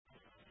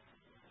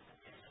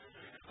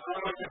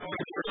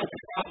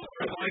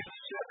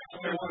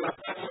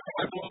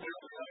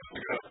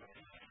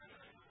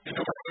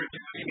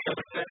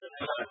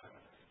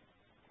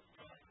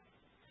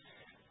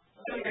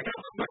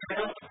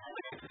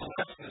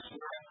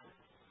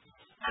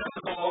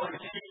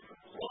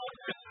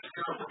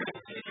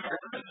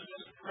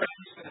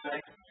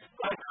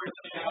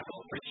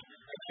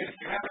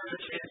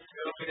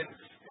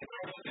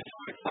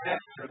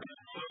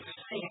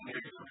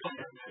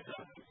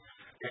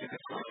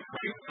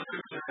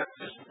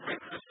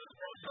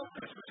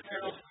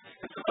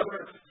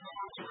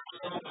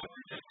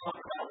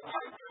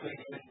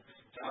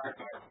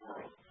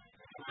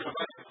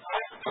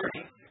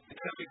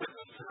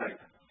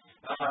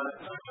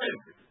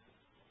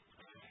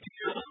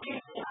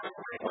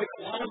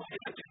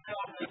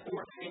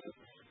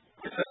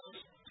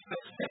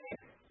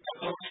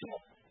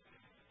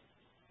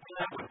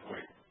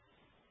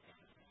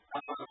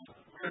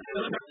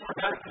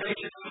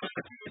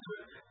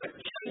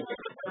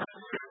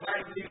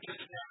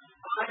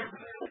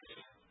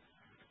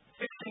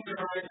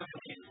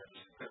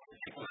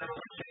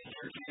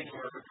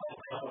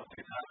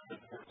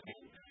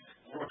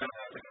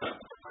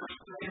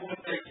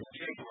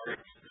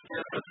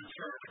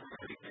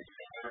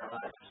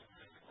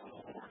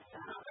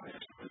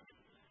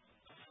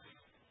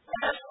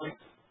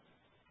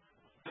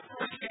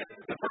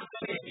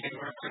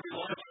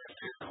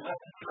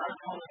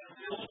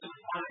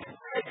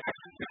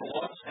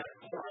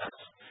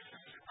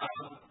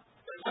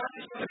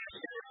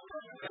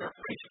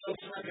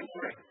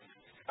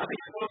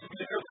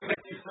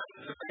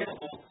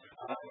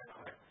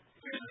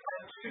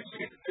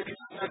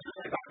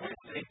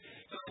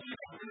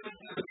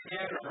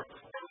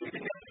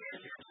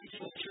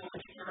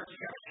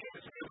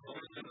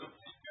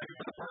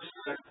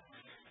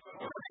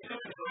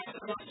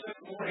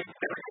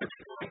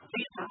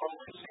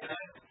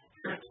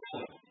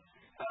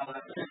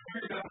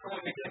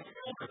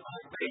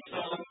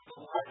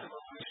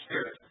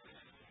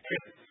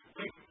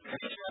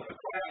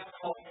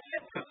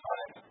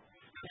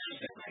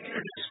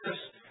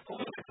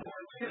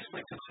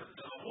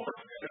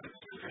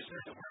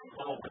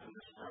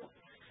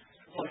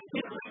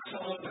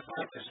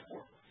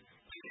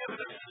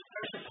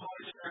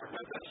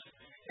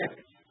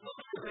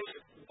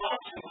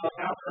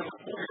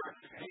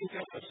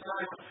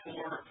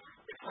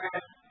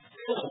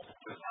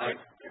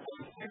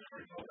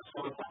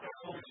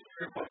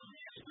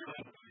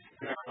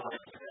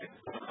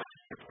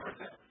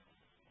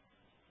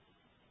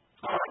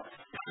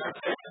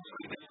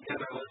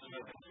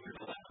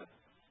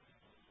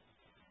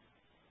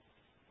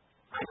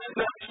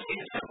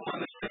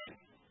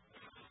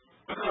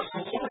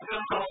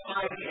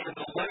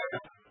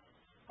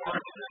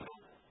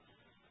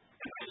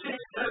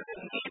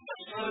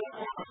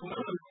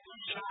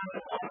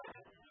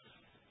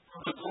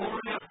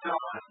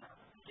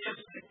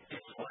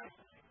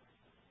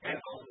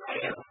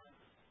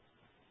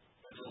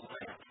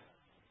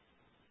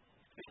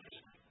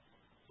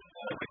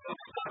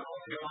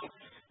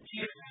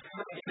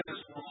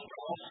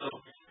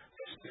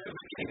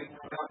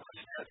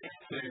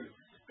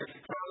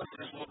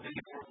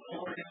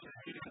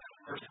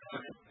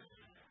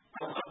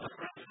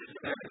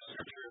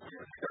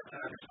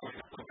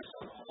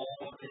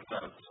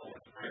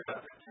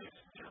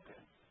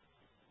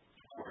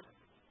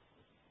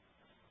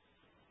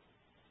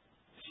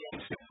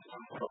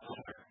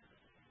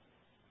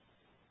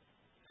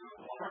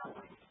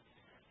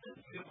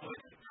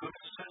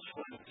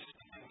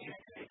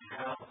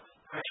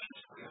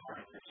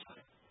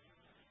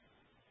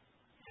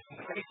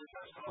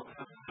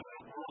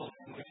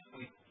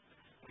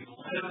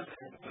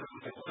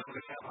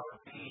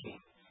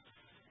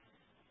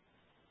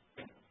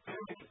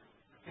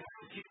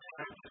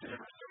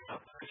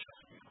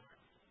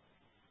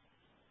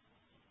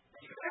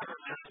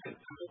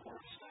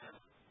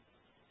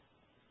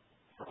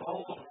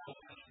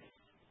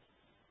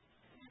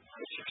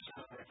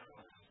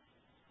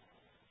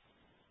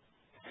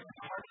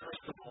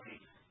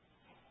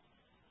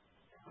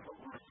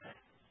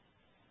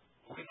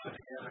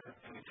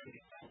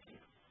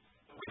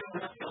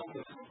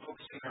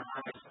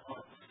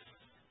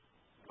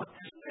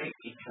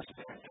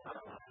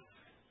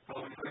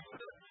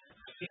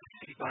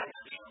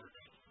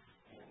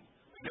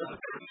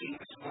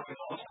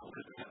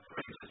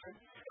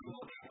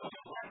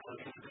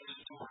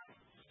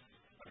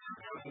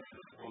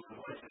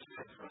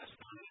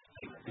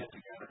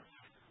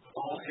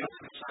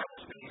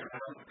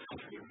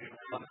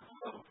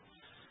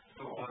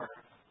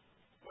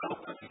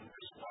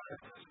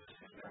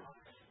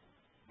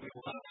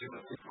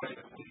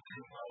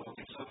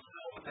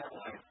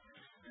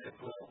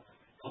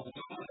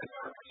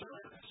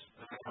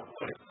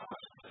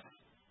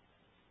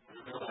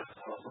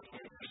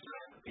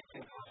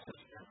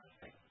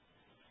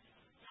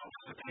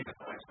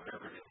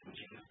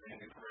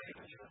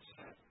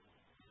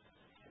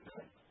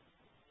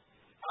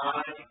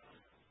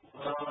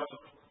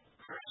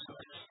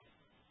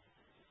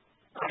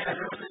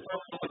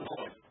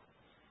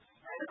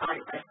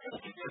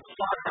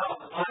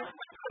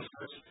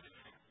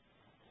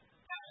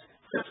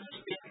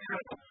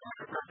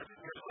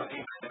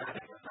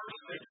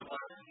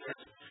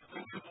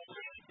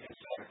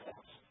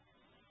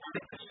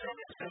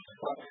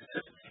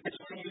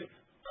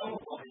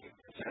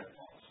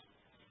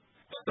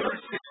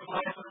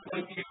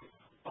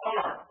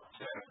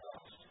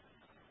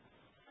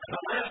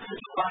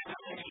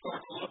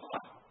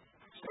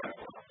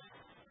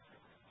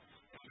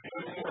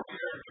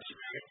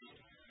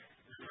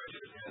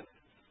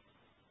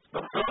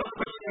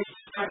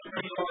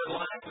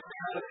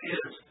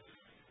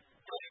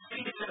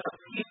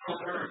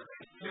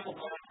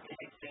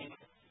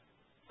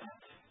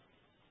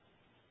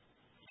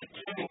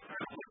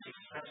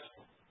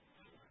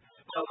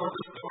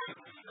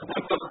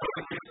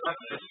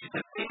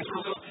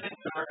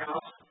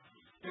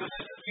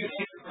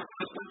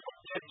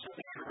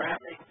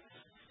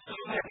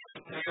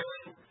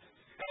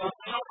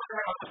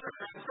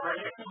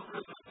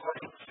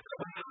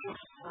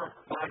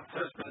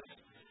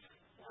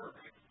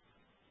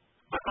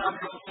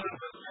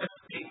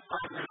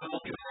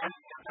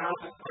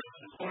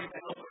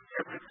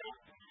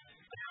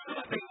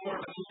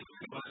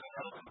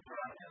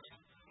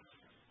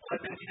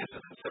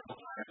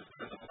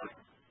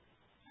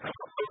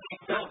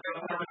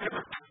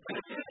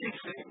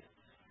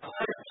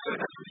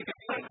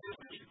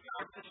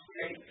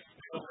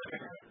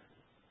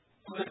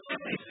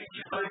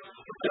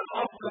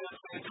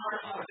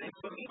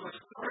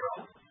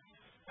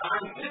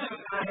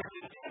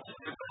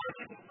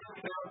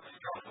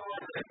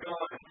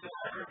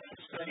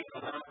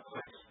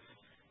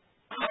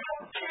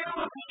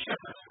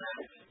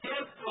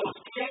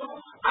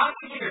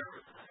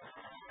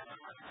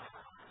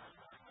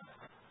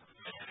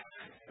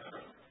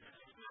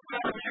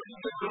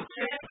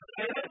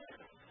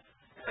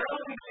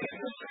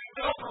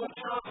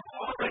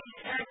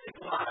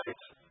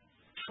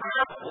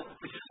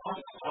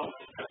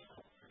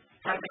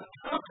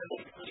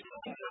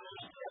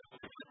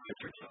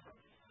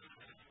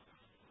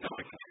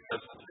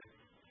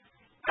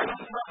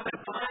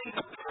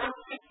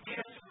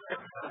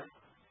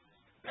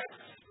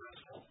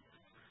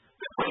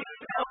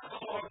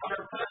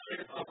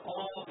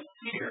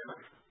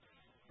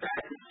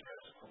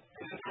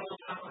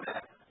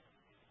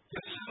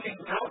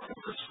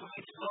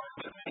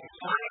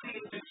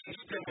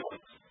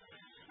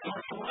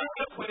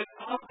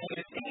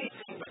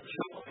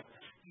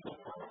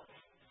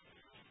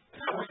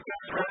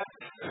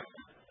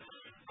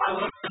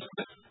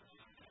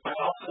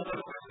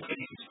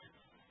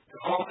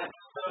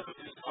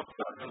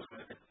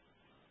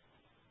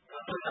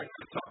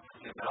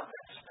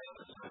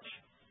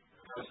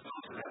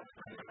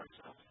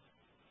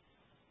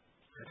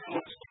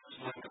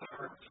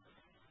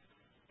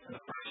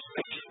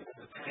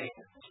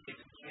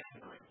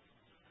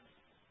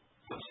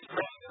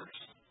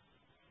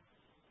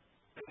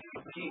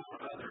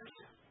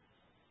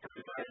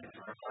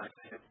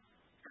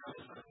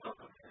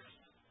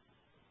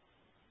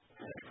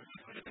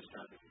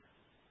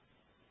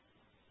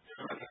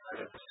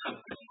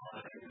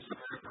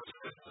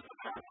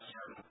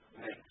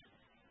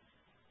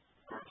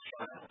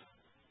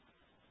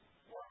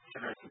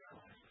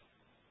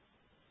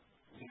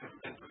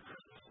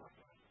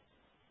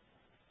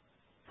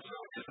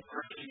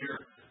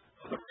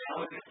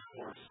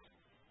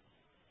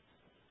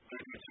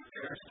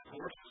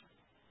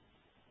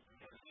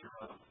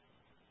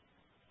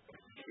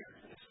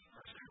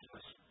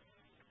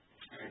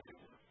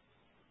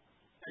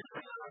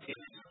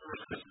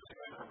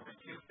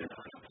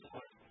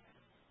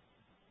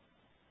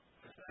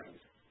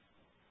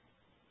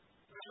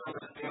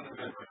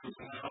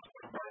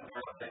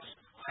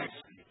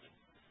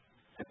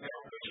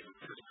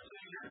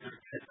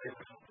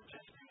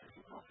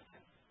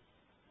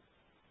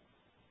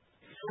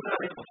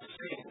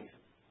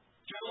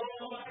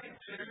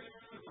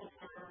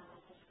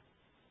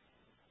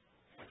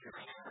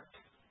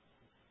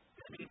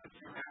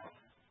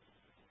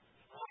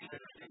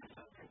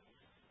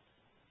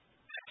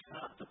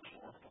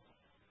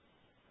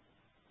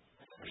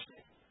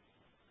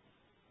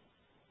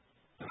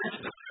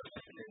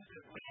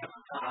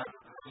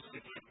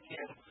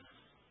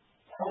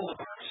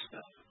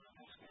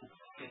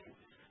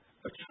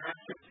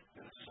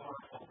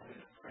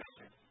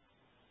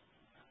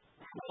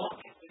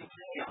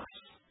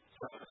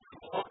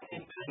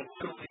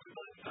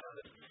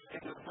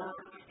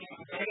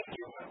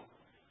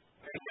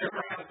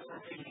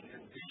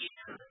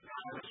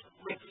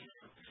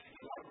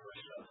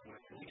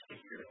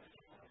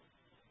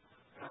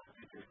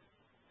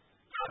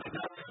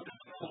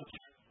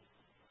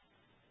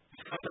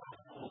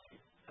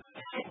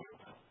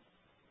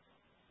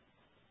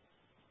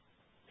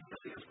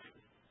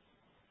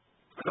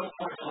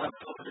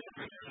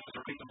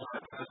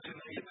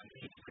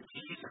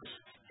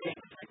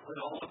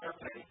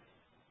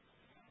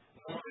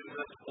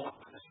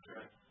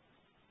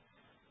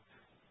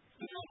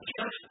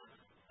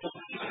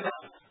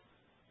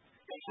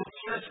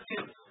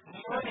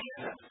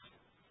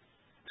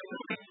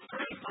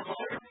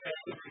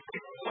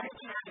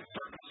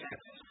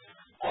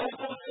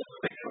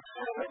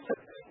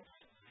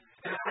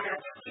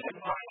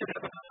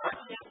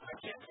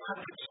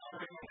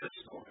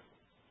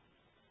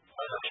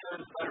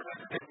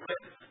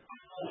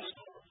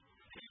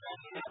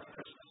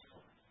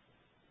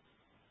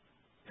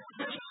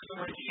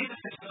story, Jesus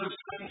is no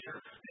stranger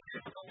to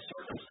difficult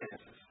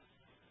circumstances.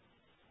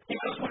 He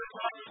knows what it's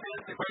like to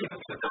stand the grave of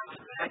the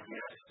doctor that,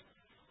 yes.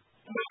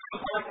 He knows what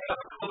it's like to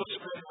have a close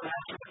friend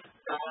Lazarus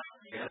die,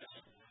 yes.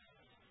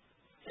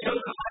 He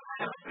knows what it's like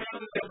to have a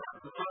family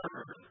member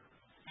murdered.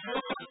 He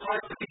knows what it's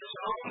like to be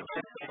stoned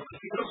by family.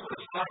 He knows what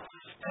it's like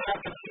to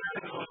have a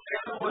hearing of a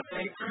devil one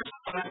day,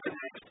 crucified the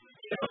next.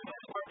 He knows what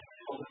it's like to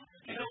kill him.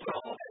 He knows what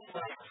all that's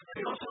like.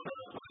 He also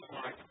knows what it's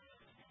like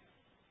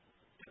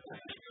to put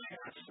his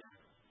parents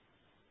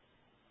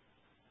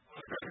on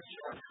a very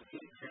sharp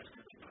feet years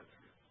to do it.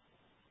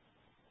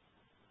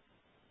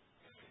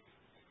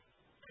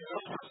 He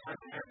knows what it's like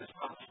to have this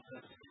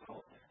responsibility to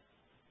hold there.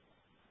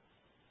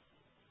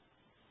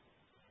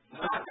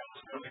 Not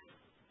necessarily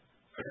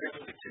for him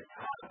to get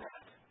out of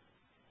that.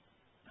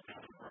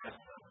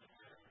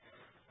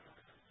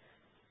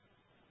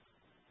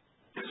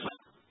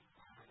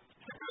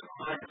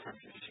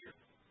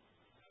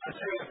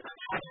 Isaiah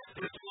recognizes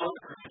this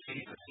longer for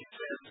Jesus. He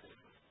says,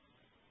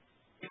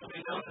 he will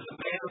be known as a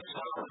man of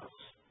sorrows.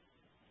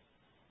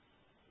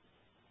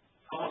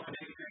 How often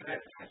do you hear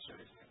that answer?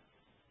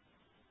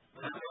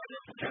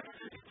 Chapter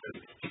 53.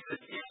 He says,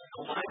 he is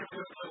the light of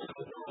the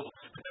world,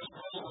 but this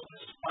world will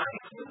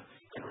despise him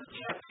and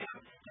reject him,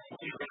 and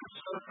will be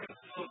servant,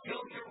 so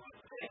he'll hear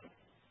one thing.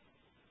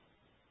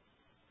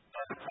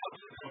 By the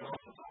promises of the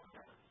Lord.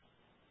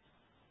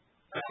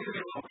 I hear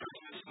you on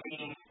Christmas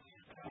meeting,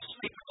 and we'll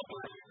speak the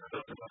word for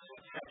those of us who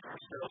have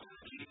ourselves in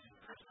Jesus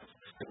Christmas.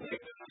 And we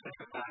have to think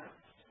about it.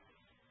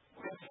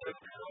 When the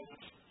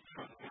comes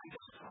from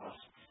this cross,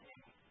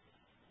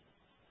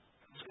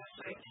 he's going to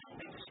say, tell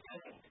me to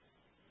stand.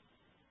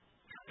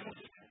 Tell me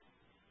to stand.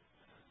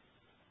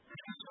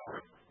 I'm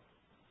sorry.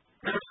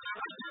 There's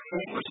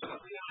English of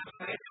the United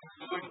States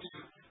is going to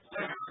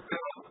let her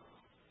go.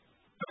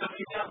 But if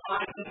you have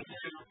eyes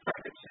into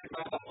pregnancy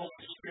by the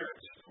Holy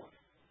Spirit,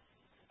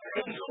 an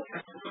angel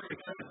has to look at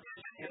him and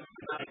visit him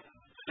tonight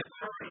to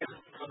deter him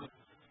from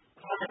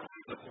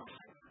climbing the horse.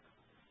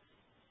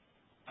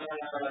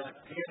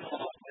 He had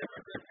lost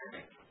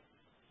everything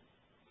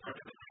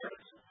under the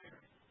parents of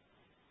Mary.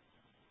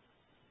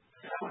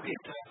 That would be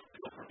a tough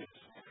pilgrimage.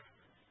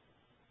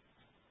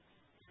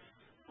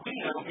 We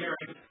know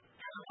Mary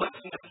has a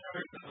blessing of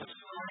carrying the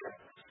Messiah.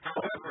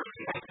 However,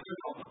 he has to do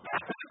all the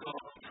back of the goal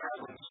of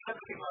traveling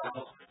 70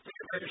 miles to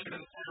get ready to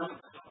the town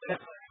of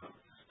Bethlehem.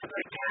 To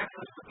make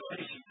access to the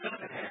place she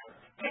doesn't have,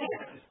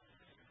 and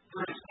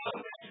there is no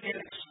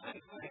messianic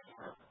strength for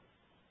her.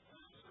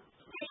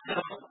 We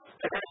know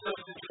that as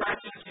those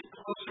attractions get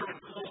closer and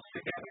closer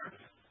together,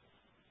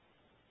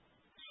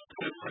 she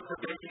could put her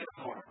baby in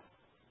harm.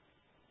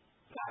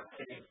 Not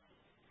a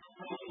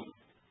cruel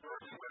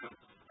birth room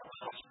of a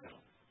hospital.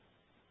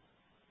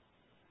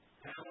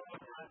 And I don't know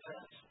what that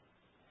does.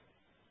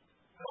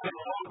 Going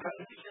along by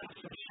the defense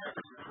of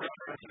shepherds and the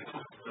resurrection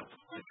of the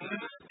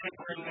news they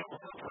bring that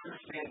will help her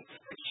understand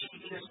that she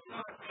is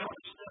not out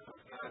of step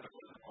with God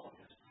because of all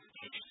this.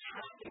 She's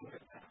trusting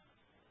with that.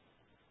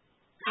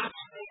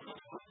 God's faithful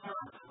to her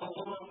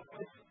along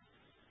with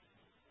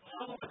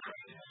all the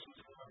craziness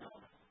that's going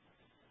on.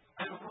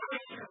 And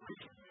right here we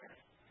can hear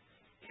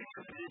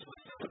here it is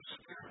with some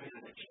obscurity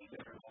that she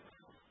never went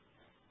through.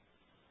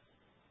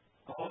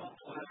 All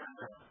the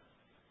letter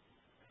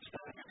it's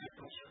not a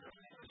difficult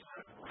circumstance. It's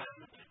not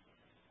right.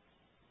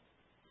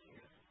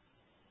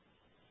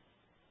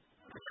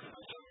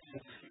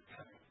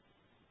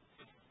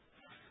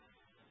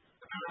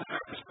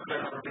 Just put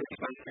that on our baby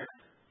right here.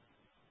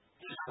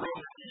 He's a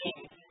Roman king,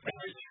 and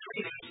his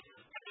treaties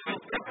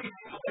took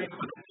everything away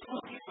within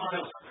 20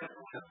 miles of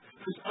Bethlehem,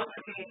 whose other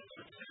names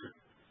are two.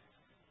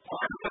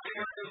 One of the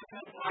characters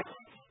is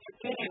likely to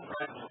any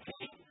rival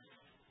king.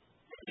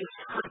 It is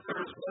heard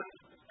there is one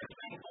that's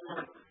being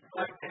born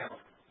right now.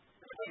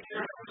 And the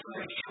characters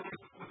may show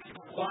with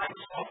people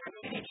wise off of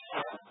any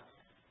child,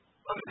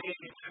 one of the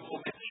ages who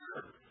will make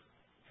sure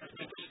has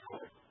been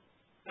destroyed.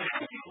 And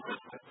how do you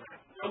live with that,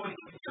 knowing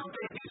that your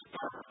baby's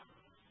birth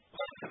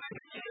was to make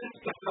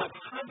tens if not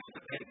hundreds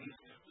of babies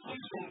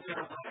losing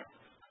their life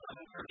on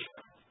the church?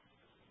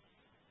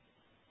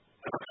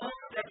 And because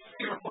of that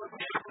fear of what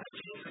would happen to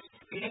Jesus,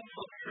 the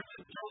angel appeared to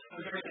Joseph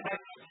and Mary to have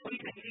him flee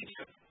to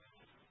Egypt.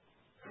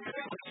 And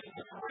Mary was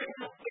the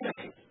perennial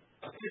enemy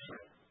of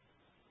Israel.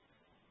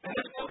 And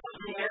this book was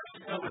being asked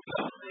to go with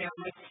no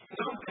family,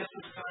 no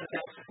business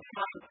transactions,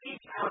 not to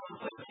eat out of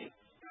liberty.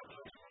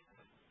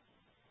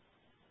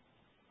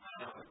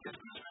 This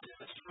Christmas is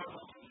a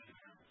struggle.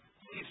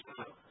 Please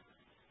know.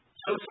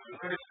 Joseph and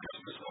Mary's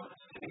Christmas was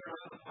sitting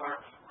around the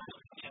fire,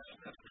 roasting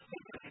chestnuts,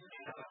 thinking they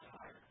came out of the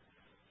fire.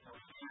 No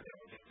fear that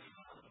would make them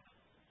fun.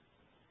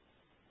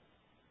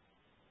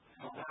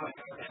 So now I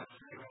got that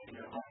feeling in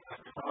your life.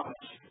 I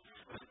promise you,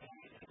 was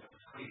anything but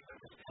free from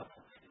this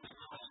devil. It was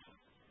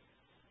awesome.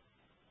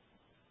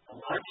 A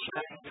light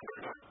shining in the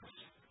darkness.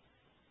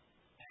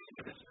 And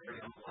it is very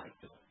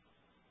unlikely.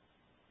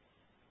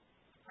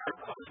 I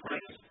was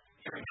raised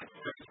hearing that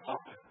phrase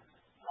often.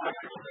 I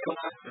feel so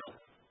I feel.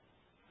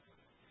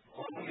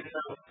 Only you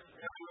know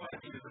that we want to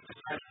do is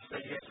decide to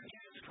say yes to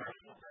Jesus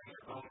Christ and bring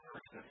your own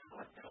person into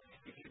life.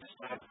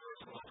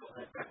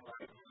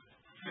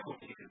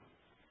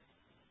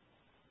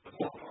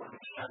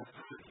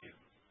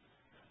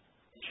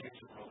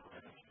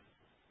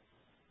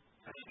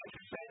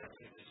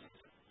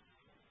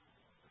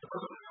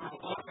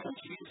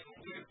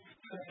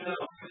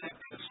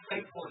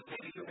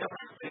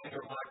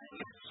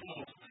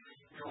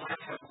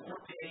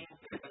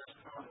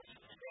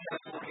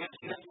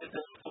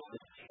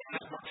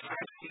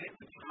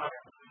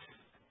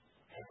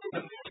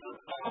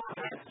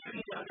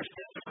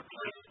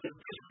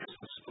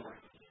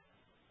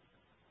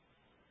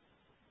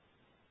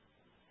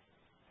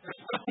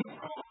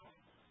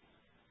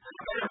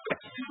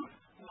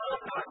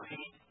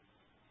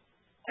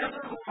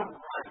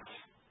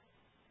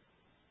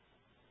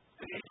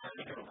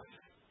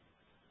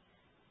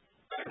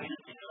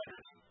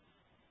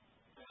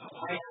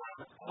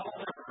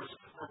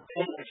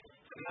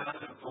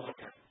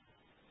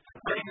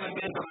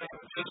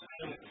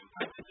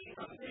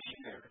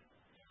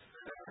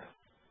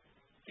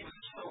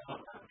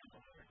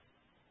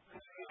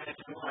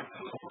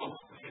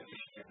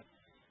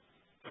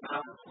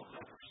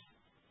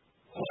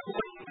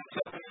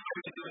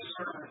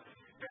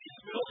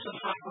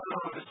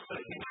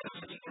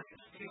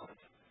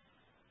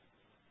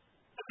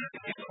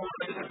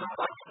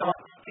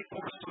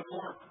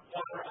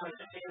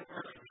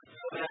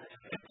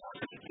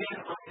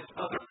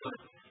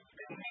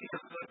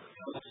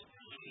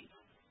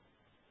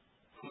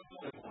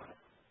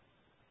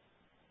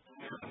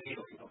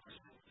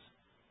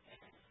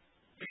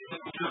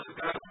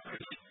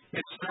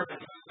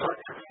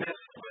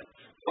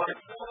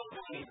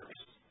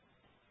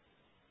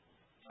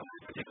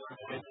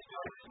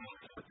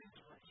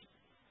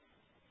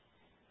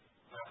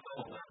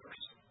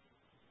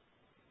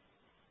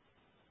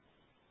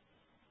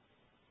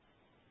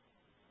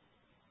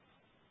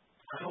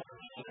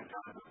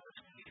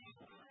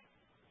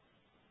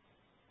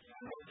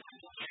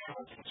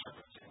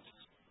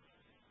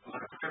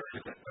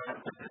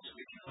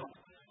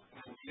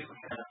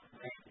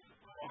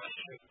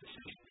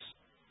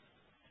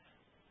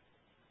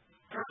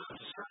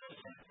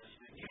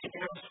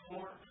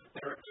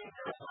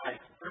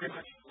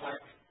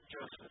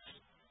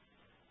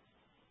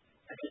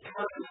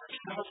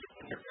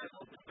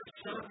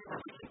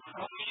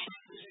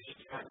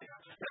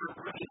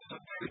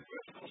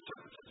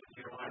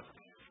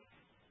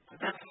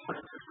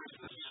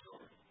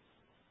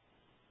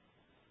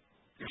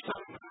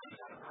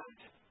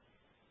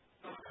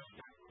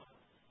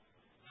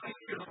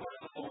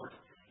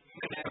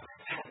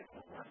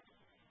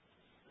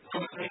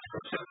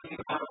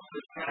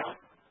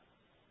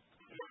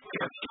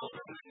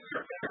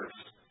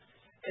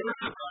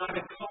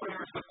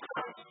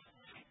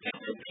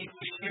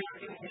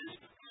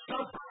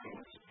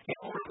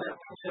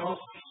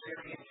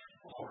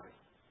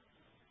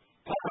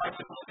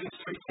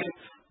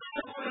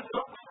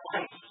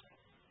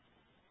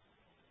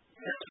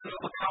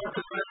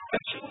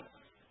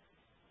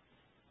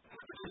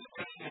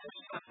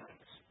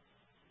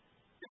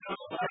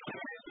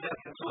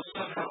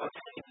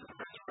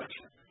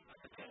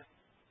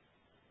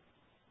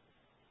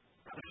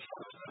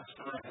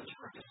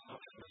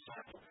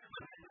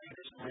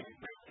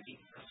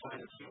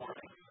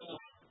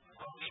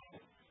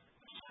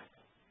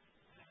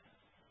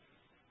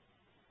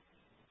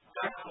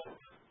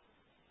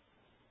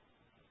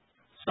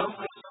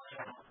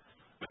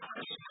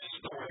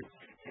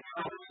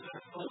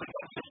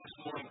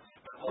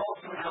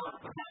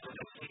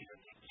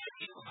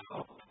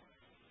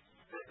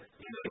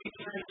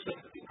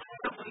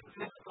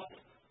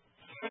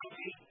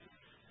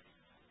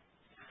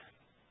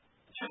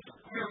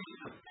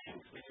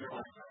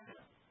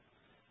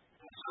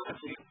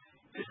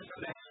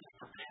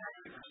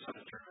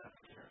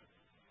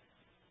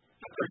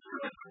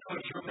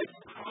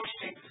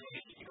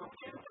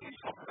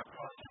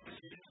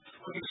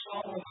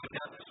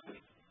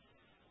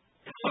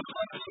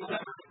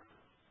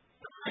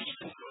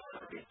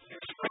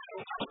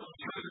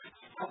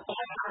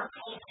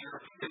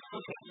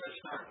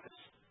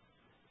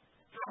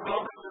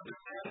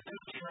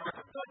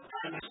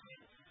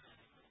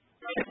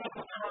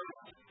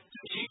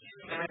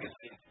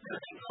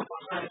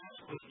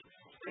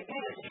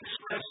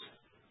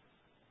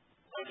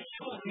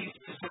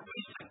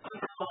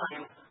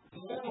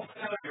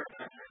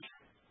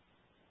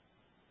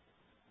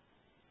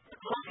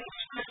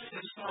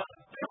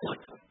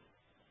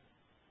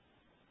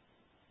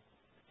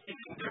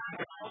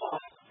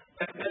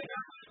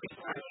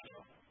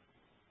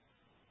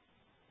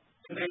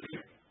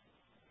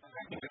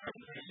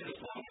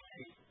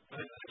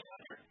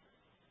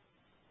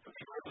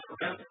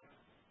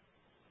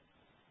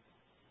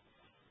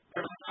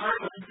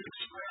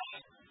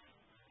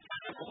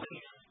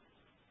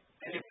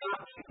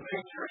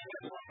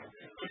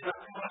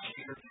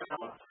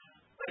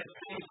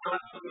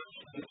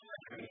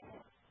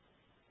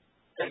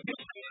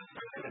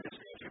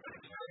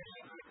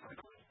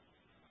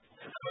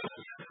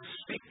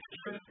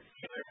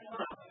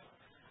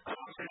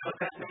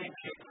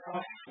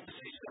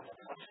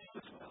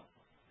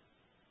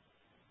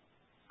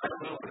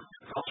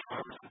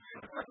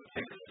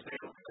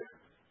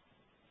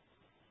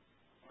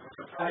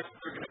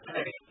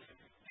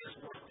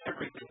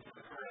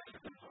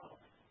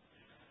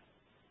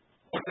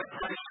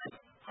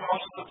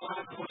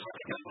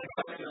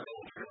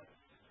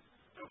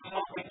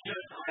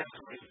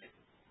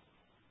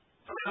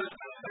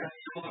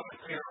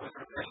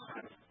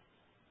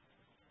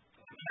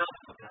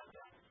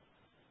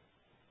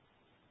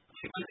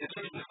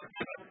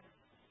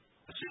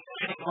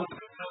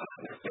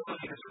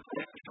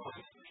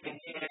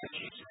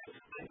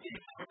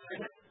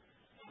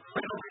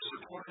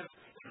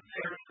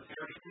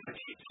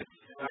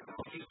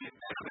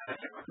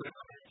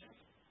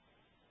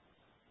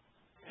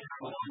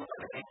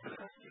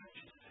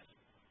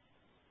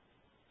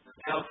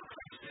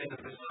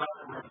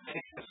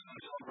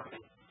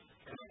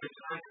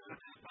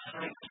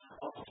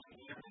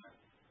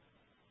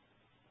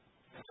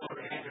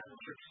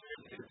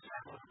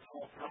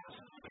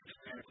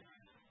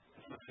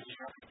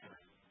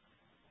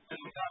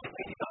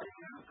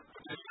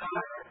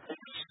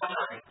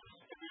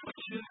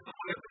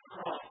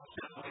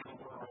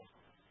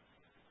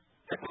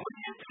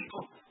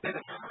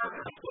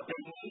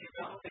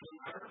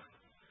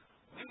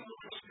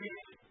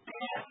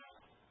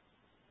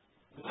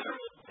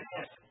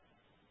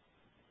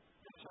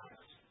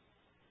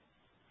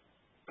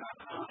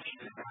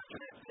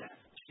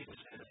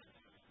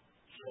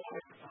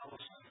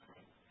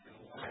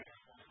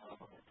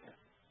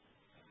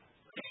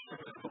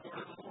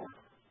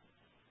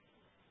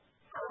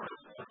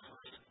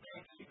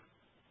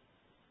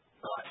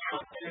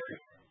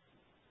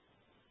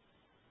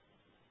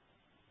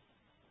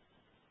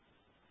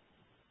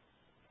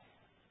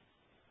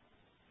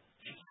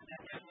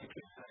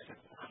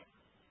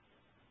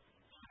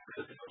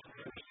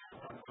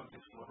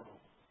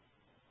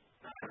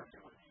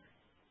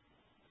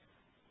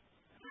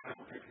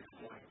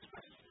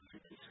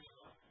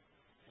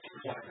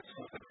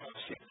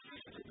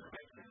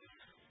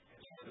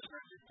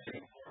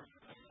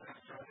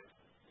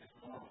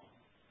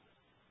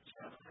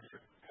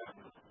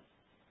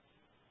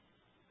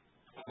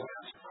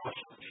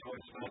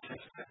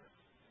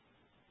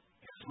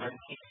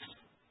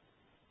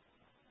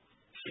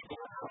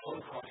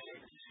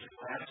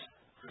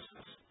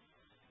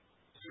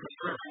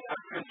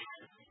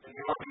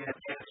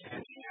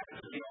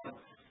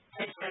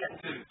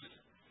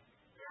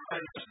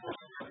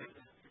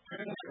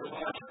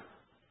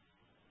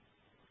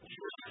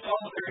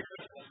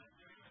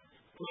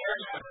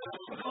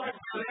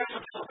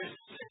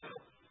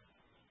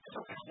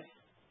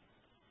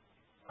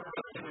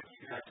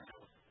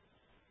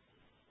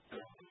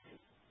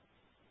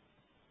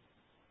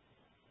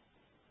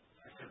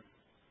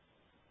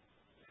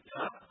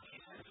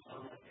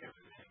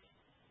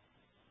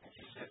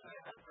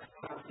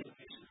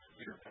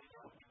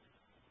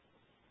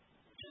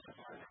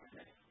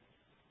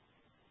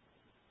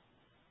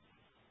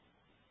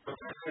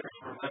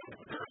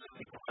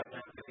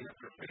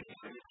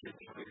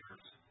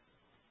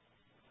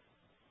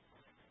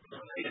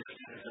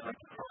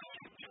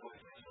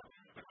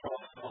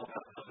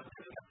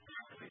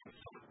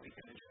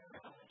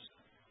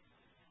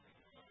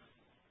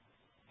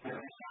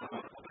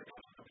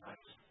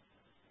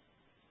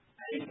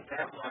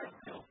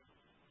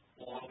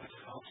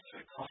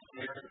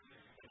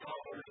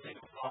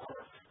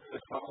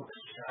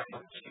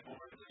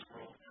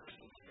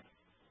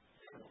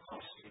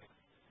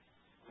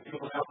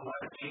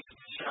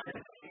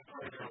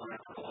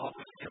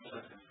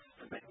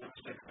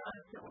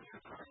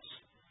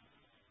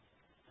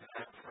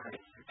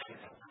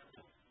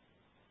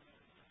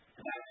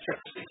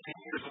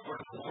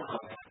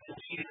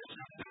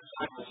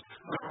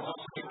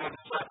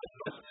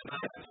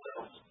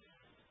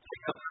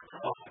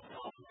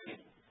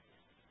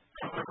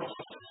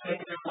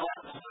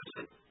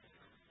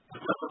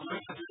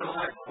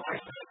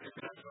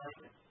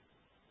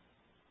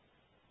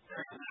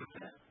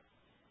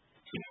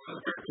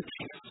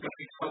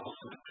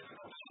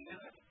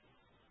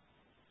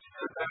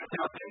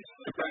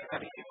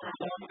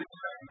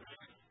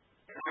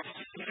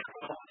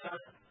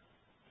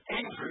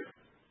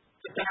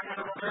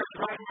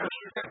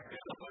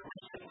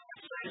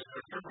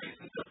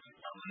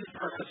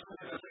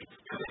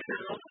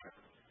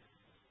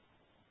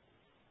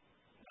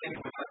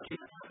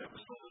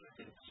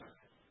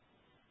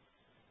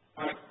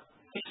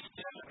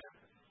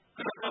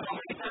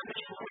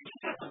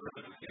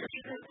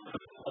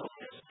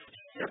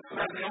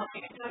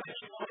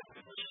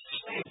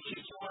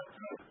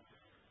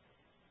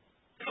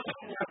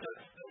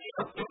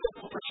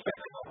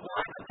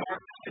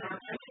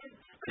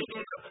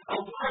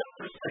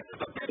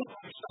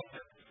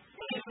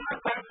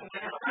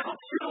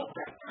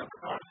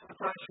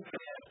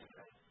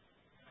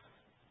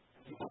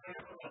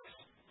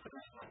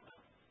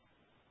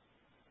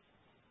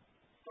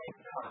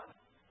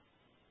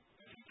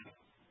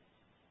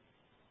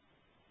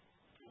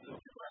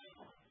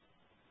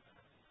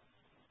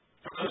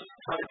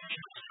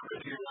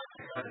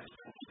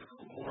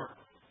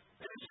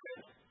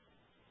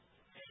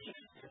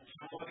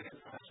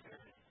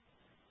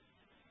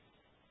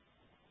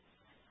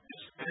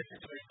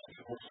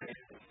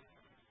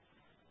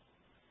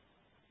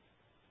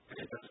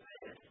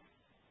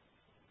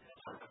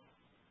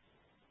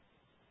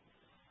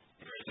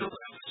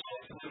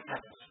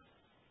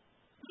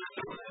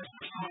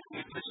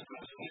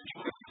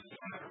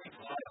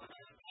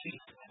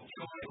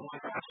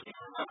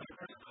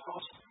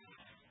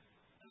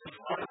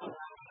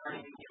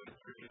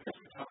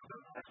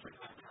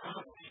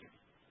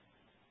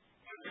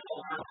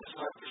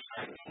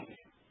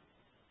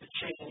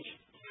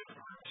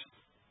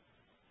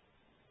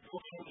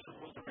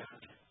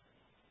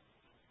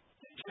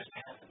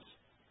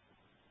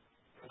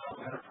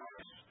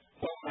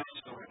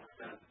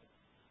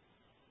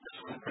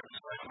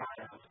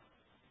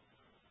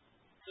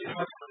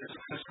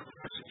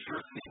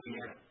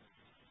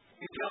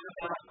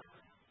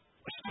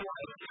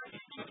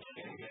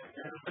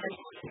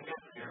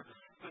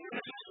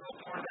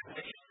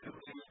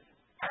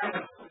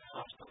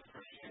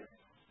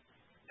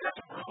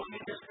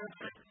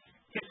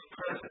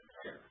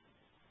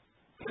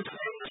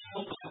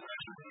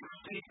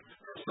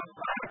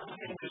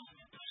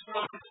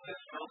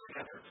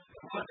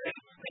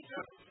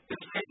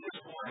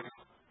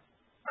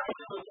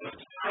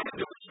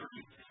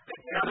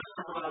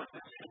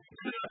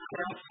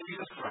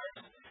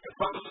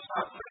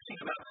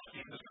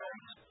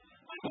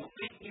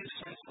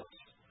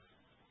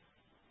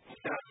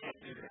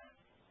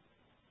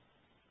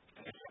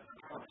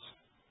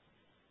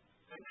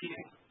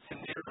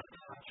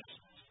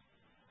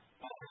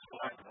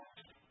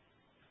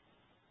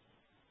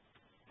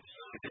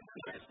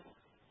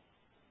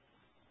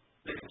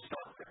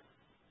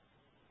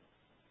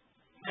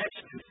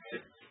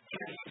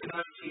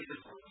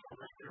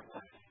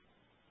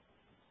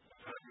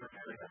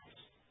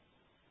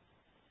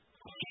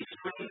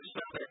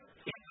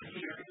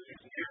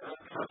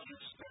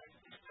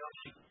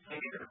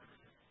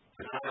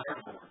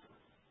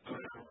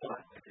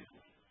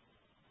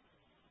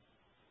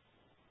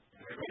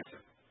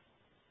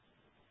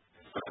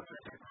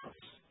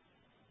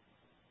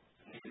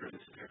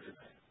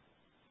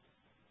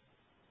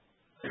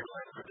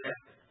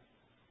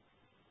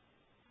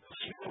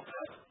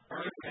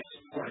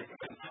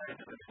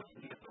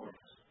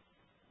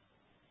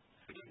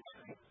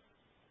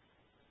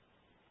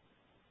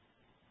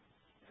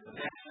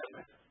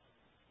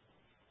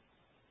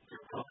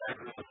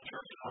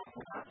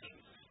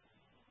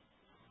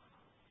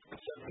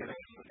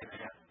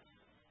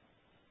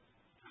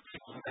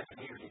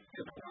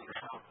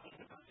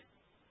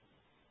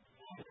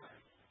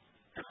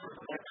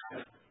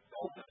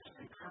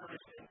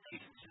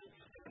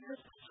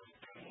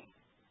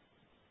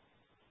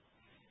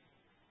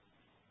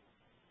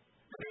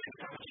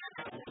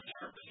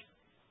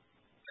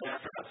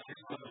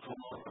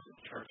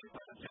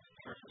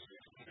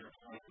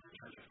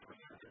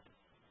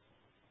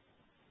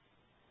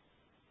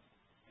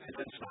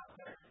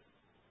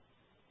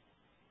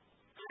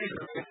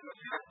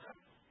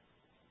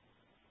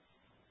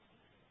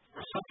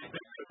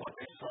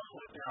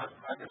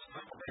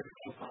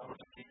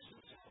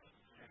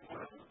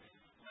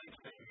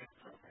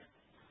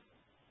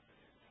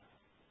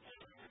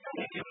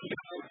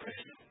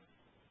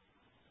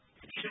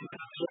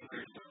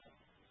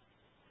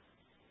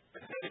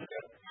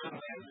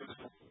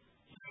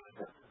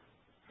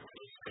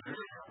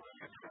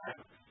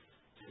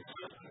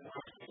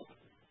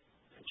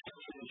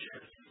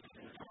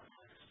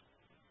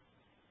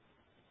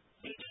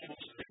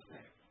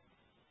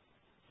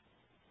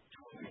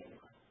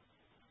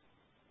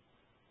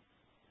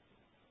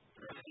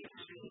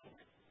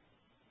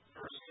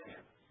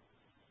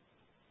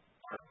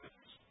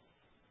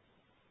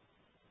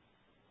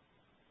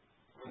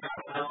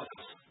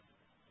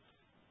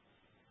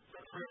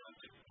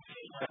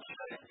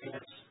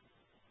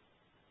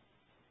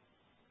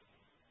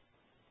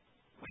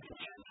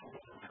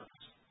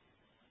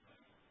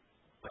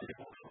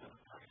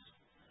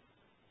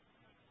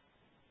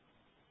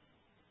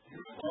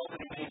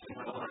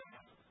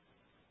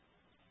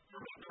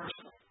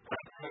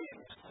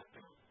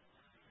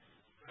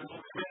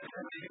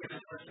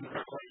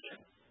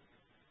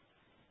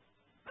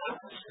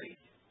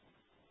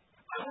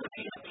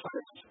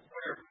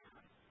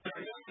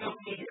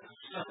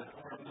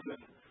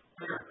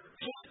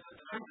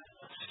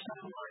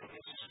 Sunlight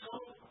is so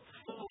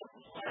full of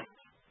light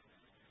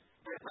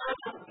that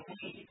I don't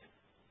need